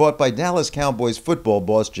 Complexity was bought by Dallas Cowboys football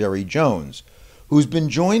boss Jerry Jones, who's been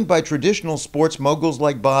joined by traditional sports moguls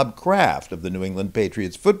like Bob Kraft of the New England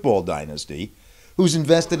Patriots football dynasty, who's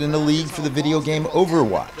invested in a league for the video game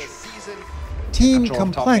Overwatch. Team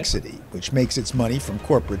Complexity, which makes its money from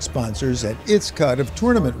corporate sponsors at its cut of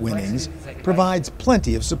tournament winnings, provides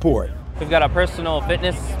plenty of support. We've got a personal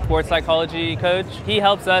fitness sports psychology coach. He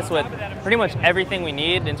helps us with pretty much everything we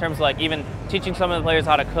need in terms of like even teaching some of the players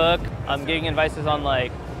how to cook, giving advices on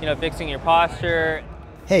like, fixing your posture.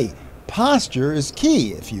 Hey, posture is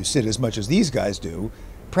key if you sit as much as these guys do,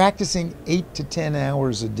 practicing 8 to 10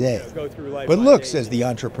 hours a day. But look, says the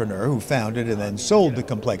entrepreneur who founded and then sold the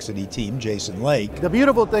Complexity team, Jason Lake. The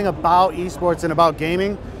beautiful thing about esports and about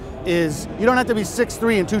gaming is you don't have to be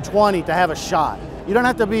 6'3" and 220 to have a shot. You don't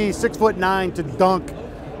have to be 6'9" to dunk.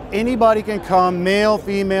 Anybody can come, male,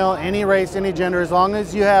 female, any race, any gender, as long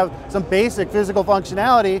as you have some basic physical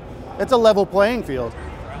functionality. It's a level playing field.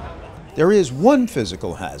 There is one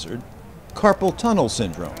physical hazard, carpal tunnel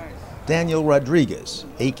syndrome. Daniel Rodriguez,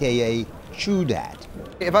 aka Chudat.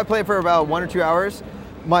 If I play for about 1 or 2 hours,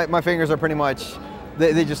 my fingers are pretty much,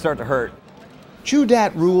 they just start to hurt.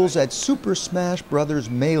 Chudat rules at Super Smash Bros.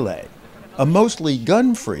 Melee, a mostly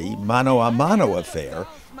gun-free mano-a-mano affair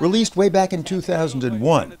released way back in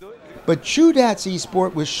 2001. But Chudat's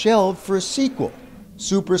esport was shelved for a sequel,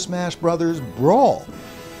 Super Smash Bros. Brawl,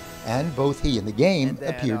 and both he and the game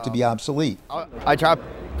appeared to be obsolete. I tried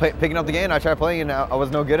picking up the game, I tried playing, and I was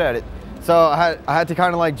no good at it. So I had to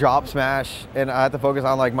kind of like drop Smash, and I had to focus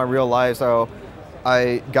on like my real life. So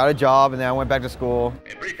I got a job, and then I went back to school.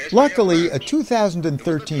 Luckily, a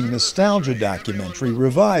 2013 nostalgia documentary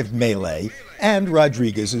revived Melee and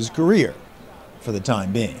Rodriguez's career, for the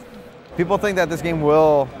time being. People think that this game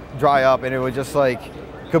will dry up, and it would just like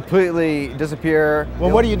completely disappear.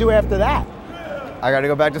 Well, what do you do after that? I got to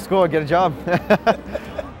go back to school and get a job.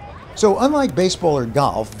 So unlike baseball or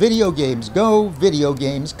golf, video games go, video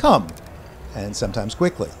games come, and sometimes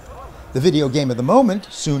quickly. The video game of the moment,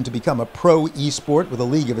 soon to become a pro esport with a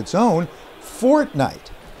league of its own,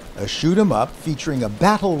 Fortnite, a shoot-'em-up featuring a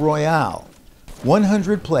battle royale.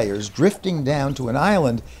 100 players drifting down to an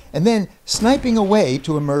island and then sniping away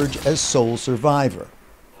to emerge as sole survivor.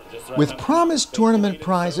 With promised tournament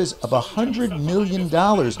prizes of $100 million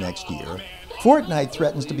next year, Fortnite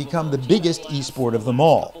threatens to become the biggest esport of them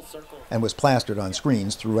all, and was plastered on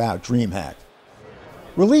screens throughout DreamHack.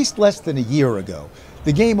 Released less than a year ago,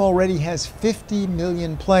 the game already has 50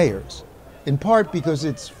 million players, in part because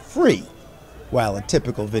it's free, while a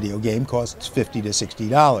typical video game costs $50 to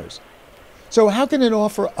 $60. So how can it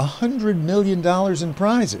offer $100 million in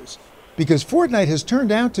prizes? Because Fortnite has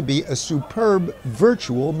turned out to be a superb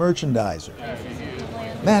virtual merchandiser.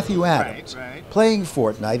 Matthew Adams, playing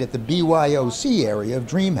Fortnite at the BYOC area of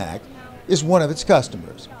DreamHack, is one of its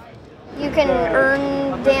customers. You can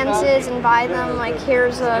earn dances and buy them, like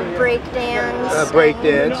here's a break dance. A break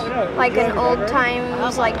dance. Like an old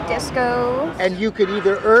times, like disco. And you could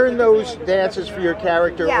either earn those dances for your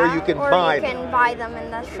character, or you can buy them. Or you can buy them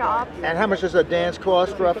in the shop. And how much does a dance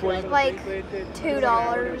cost, roughly? Like $2.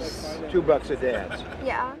 $2 a dance.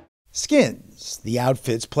 Yeah. Skins, the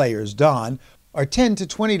outfits players don, are $10 to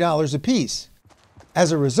 $20 a piece.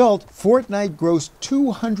 As a result, Fortnite grossed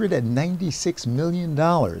 $296 million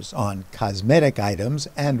on cosmetic items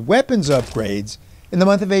and weapons upgrades in the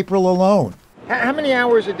month of April alone. How many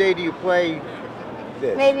hours a day do you play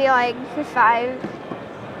this? Maybe like 5.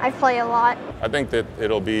 I play a lot. I think that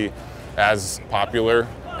it'll be as popular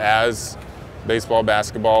as baseball,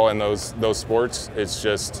 basketball, and those sports. It's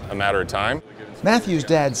just a matter of time. Matthew's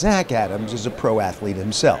dad, Zach Adams, is a pro athlete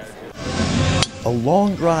himself. A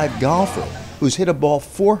long drive golfer who's hit a ball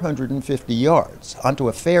 450 yards onto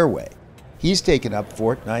a fairway. He's taken up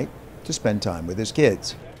Fortnite to spend time with his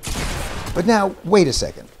kids. But now, wait a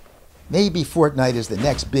second. Maybe Fortnite is the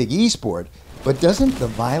next big esport, but doesn't the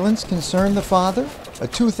violence concern the father? A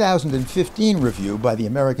 2015 review by the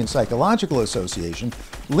American Psychological Association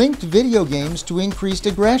linked video games to increased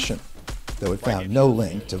aggression, though it found no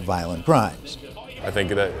link to violent crimes. I think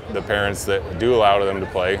that the parents that do allow them to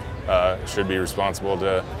play should be responsible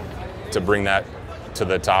to bring that to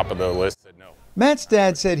the top of the list. Matt's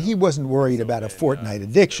dad said he wasn't worried about a Fortnite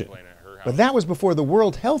addiction, but that was before the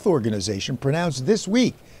World Health Organization pronounced this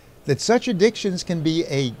week that such addictions can be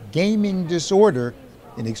a gaming disorder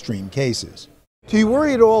in extreme cases. Do you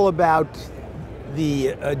worry at all about the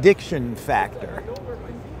addiction factor?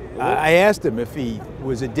 I asked him if he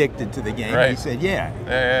was addicted to the game. Right. He said,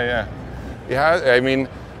 yeah. Yeah, I mean,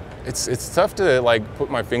 it's tough to like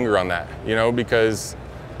put my finger on that, because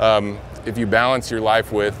if you balance your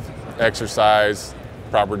life with exercise,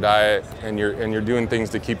 proper diet, and you're doing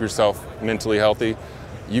things to keep yourself mentally healthy,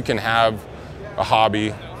 you can have a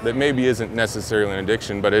hobby that maybe isn't necessarily an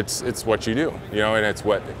addiction, but it's what you do, and it's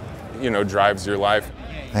what drives your life.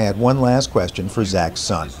 I had one last question for Zach's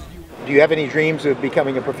son. Do you have any dreams of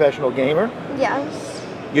becoming a professional gamer? Yes.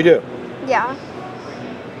 You do? Yeah.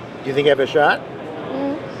 Do you think you have a shot?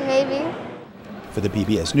 Maybe. For the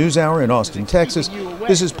PBS NewsHour in Austin, Texas,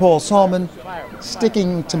 this is Paul Salmon,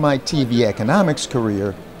 sticking to my TV economics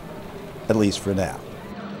career, at least for now.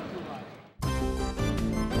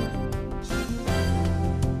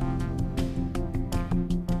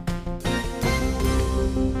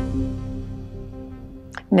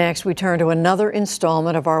 Next, we turn to another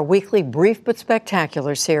installment of our weekly Brief but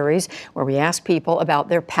Spectacular series, where we ask people about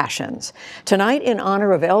their passions. Tonight, in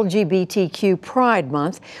honor of LGBTQ Pride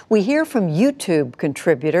Month, we hear from YouTube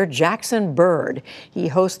contributor Jackson Bird. He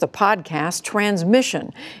hosts the podcast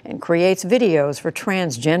Transmission and creates videos for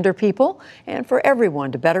transgender people and for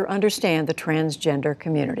everyone to better understand the transgender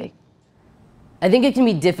community. I think it can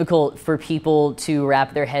be difficult for people to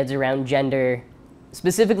wrap their heads around gender,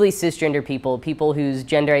 specifically cisgender people, people whose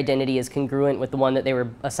gender identity is congruent with the one that they were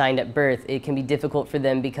assigned at birth. It can be difficult for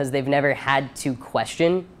them because they've never had to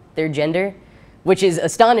question their gender, which is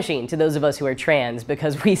astonishing to those of us who are trans,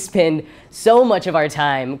 because we spend so much of our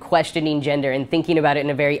time questioning gender and thinking about it in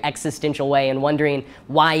a very existential way and wondering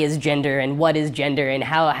why is gender and what is gender and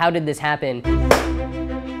how did this happen?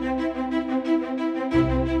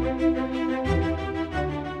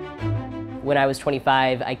 When I was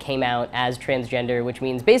 25, I came out as transgender, which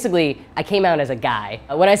means basically I came out as a guy.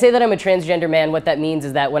 When I say that I'm a transgender man, what that means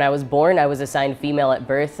is that when I was born, I was assigned female at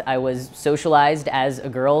birth. I was socialized as a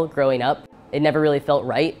girl growing up. It never really felt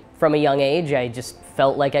right from a young age. I just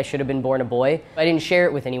felt like I should have been born a boy. I didn't share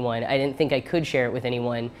it with anyone. I didn't think I could share it with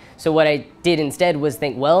anyone. So what I did instead was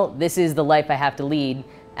think, well, this is the life I have to lead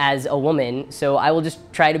as a woman, so I will just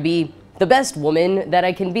try to be the best woman that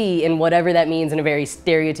I can be in whatever that means in a very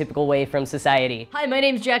stereotypical way from society. Hi, my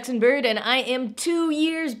name's Jackson Bird, and I am 2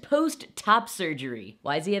 years post-top surgery.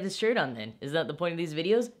 Why does he have his shirt on then? Is that the point of these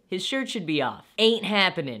videos? His shirt should be off. Ain't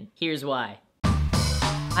happening. Here's why.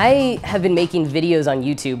 I have been making videos on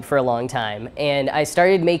YouTube for a long time, and I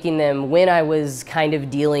started making them when I was kind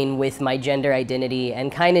of dealing with my gender identity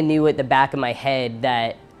and kind of knew at the back of my head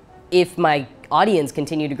that if my audience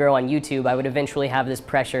continued to grow on YouTube, I would eventually have this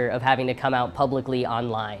pressure of having to come out publicly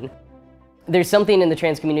online. There's something in the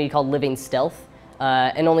trans community called living stealth,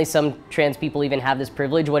 and only some trans people even have this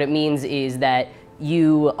privilege. What it means is that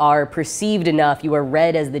you are perceived enough, you are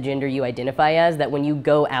read as the gender you identify as, that when you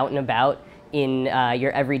go out and about in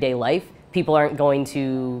your everyday life, people aren't going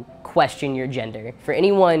to question your gender. For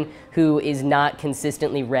anyone who is not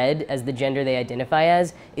consistently read as the gender they identify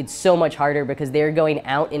as, it's so much harder because they're going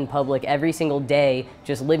out in public every single day,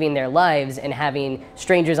 just living their lives and having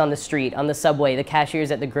strangers on the street, on the subway, the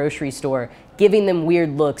cashiers at the grocery store, giving them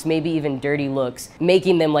weird looks, maybe even dirty looks,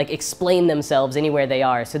 making them like explain themselves anywhere they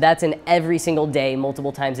are. So that's an every single day,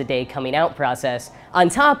 multiple times a day coming out process, on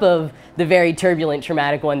top of the very turbulent,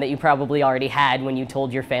 traumatic one that you probably already had when you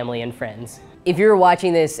told your family and friends. If you're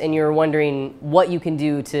watching this and you're wondering what you can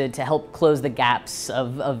do to help close the gaps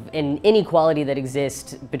of inequality that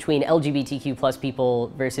exists between LGBTQ plus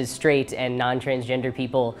people versus straight and non-transgender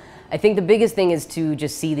people, I think the biggest thing is to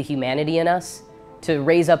just see the humanity in us, to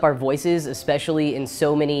raise up our voices, especially in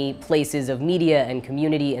so many places of media and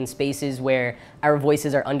community and spaces where our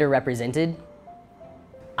voices are underrepresented.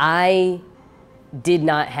 I did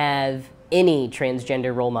not have any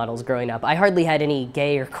transgender role models growing up. I hardly had any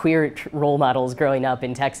gay or queer role models growing up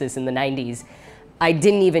in Texas in the 90s. I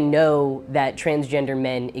didn't even know that transgender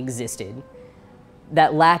men existed.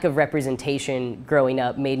 That lack of representation growing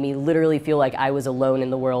up made me literally feel like I was alone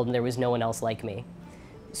in the world and there was no one else like me.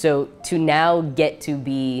 So to now get to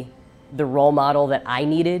be the role model that I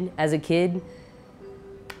needed as a kid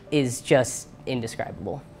is just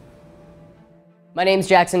indescribable. My name's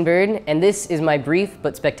Jackson Bird, and this is my brief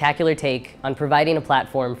but spectacular take on providing a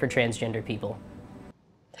platform for transgender people.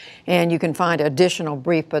 And you can find additional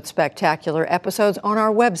brief but spectacular episodes on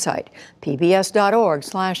our website,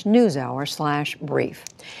 pbs.org/newshour/brief.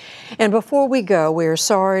 And before we go, we are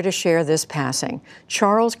sorry to share this passing.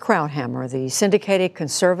 Charles Krauthammer, the syndicated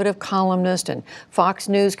conservative columnist and Fox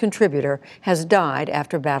News contributor, has died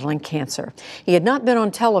after battling cancer. He had not been on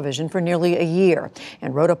television for nearly a year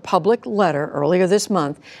and wrote a public letter earlier this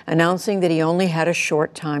month announcing that he only had a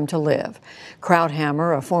short time to live.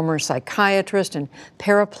 Krauthammer, a former psychiatrist and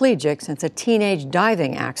paraplegic since a teenage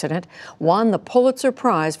diving accident, won the Pulitzer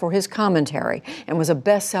Prize for his commentary and was a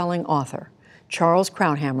best-selling author. Charles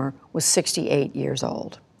Krauthammer was 68 years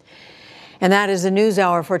old. And that is the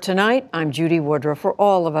NewsHour for tonight. I'm Judy Woodruff. For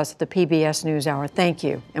all of us at the PBS NewsHour, thank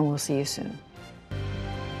you, and we'll see you soon.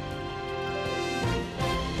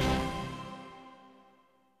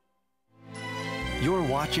 You're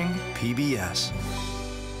watching PBS.